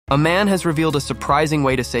A man has revealed a surprising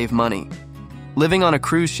way to save money. Living on a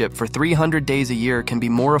cruise ship for 300 days a year can be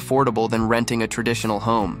more affordable than renting a traditional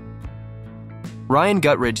home. Ryan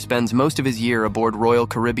Gutridge spends most of his year aboard Royal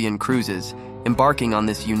Caribbean cruises, embarking on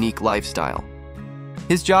this unique lifestyle.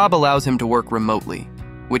 His job allows him to work remotely,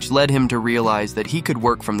 which led him to realize that he could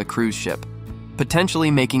work from the cruise ship,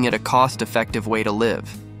 potentially making it a cost-effective way to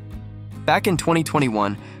live. Back in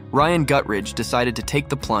 2021, Ryan Gutridge decided to take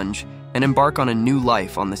the plunge and embark on a new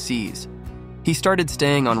life on the seas. He started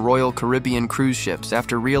staying on Royal Caribbean cruise ships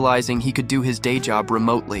after realizing he could do his day job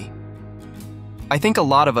remotely. I think a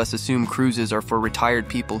lot of us assume cruises are for retired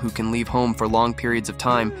people who can leave home for long periods of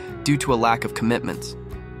time due to a lack of commitments,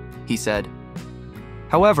 he said.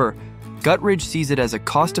 However, Gutridge sees it as a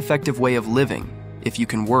cost-effective way of living if you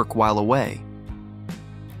can work while away.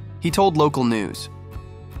 He told local news,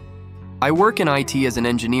 "I work in IT as an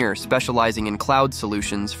engineer specializing in cloud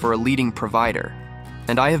solutions for a leading provider,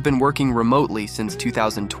 and I have been working remotely since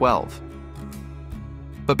 2012.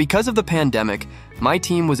 But because of the pandemic, my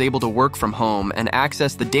team was able to work from home and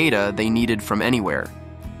access the data they needed from anywhere.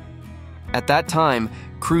 At that time,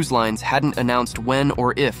 cruise lines hadn't announced when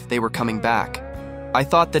or if they were coming back. I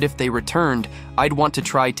thought that if they returned, I'd want to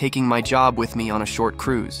try taking my job with me on a short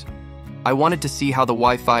cruise. I wanted to see how the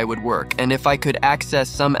Wi-Fi would work and if I could access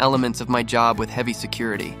some elements of my job with heavy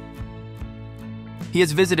security." He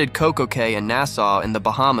has visited Coco Cay and Nassau in the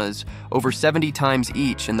Bahamas over 70 times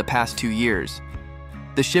each in the past 2 years.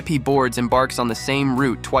 The ship he boards embarks on the same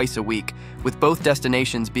route twice a week, with both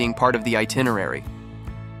destinations being part of the itinerary.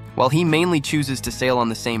 While he mainly chooses to sail on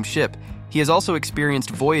the same ship, he has also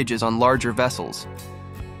experienced voyages on larger vessels.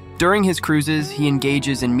 During his cruises, he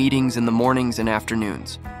engages in meetings in the mornings and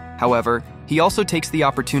afternoons. However, he also takes the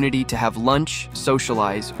opportunity to have lunch,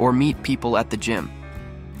 socialize, or meet people at the gym.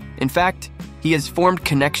 In fact, he has formed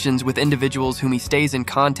connections with individuals whom he stays in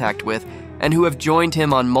contact with and who have joined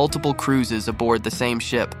him on multiple cruises aboard the same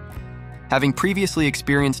ship. Having previously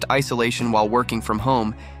experienced isolation while working from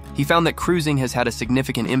home, he found that cruising has had a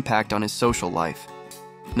significant impact on his social life.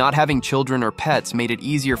 Not having children or pets made it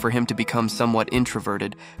easier for him to become somewhat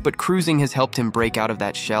introverted, but cruising has helped him break out of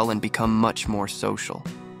that shell and become much more social.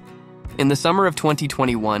 In the summer of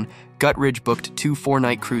 2021, Gutridge booked 2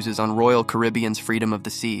 4-night cruises on Royal Caribbean's Freedom of the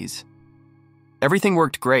Seas. "Everything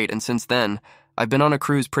worked great, and since then, I've been on a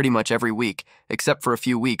cruise pretty much every week, except for a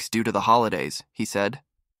few weeks due to the holidays," he said.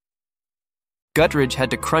 Gutridge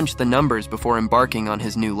had to crunch the numbers before embarking on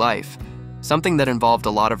his new life, something that involved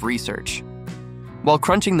a lot of research. While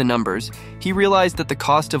crunching the numbers, he realized that the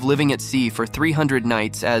cost of living at sea for 300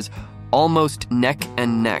 nights as almost neck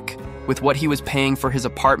and neck with what he was paying for his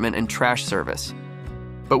apartment and trash service.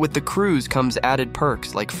 But with the cruise comes added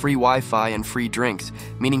perks like free Wi-Fi and free drinks,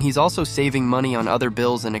 meaning he's also saving money on other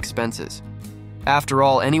bills and expenses. After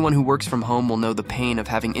all, anyone who works from home will know the pain of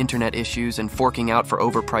having internet issues and forking out for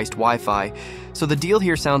overpriced Wi-Fi, so the deal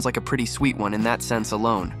here sounds like a pretty sweet one in that sense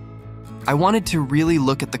alone. "I wanted to really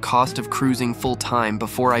look at the cost of cruising full-time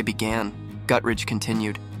before I began," Gutridge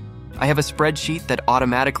continued. "I have a spreadsheet that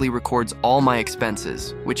automatically records all my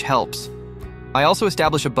expenses, which helps. I also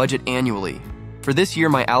establish a budget annually. For this year,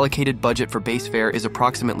 my allocated budget for base fare is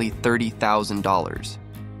approximately $30,000.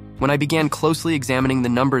 When I began closely examining the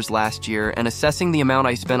numbers last year and assessing the amount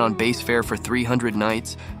I spent on base fare for 300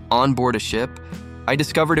 nights on board a ship, I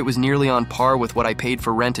discovered it was nearly on par with what I paid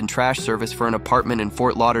for rent and trash service for an apartment in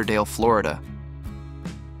Fort Lauderdale, Florida."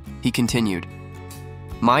 He continued,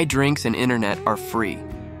 "My drinks and internet are free.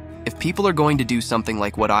 If people are going to do something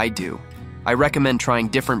like what I do, I recommend trying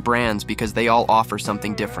different brands because they all offer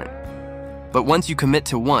something different. But once you commit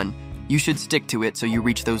to one, you should stick to it so you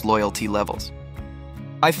reach those loyalty levels.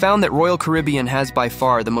 I found that Royal Caribbean has by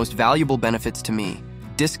far the most valuable benefits to me: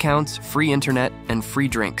 discounts, free internet, and free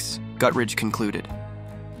drinks," Gutridge concluded.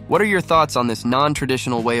 What are your thoughts on this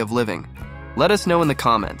non-traditional way of living? Let us know in the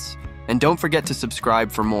comments, and don't forget to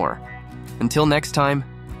subscribe for more. Until next time,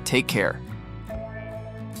 take care.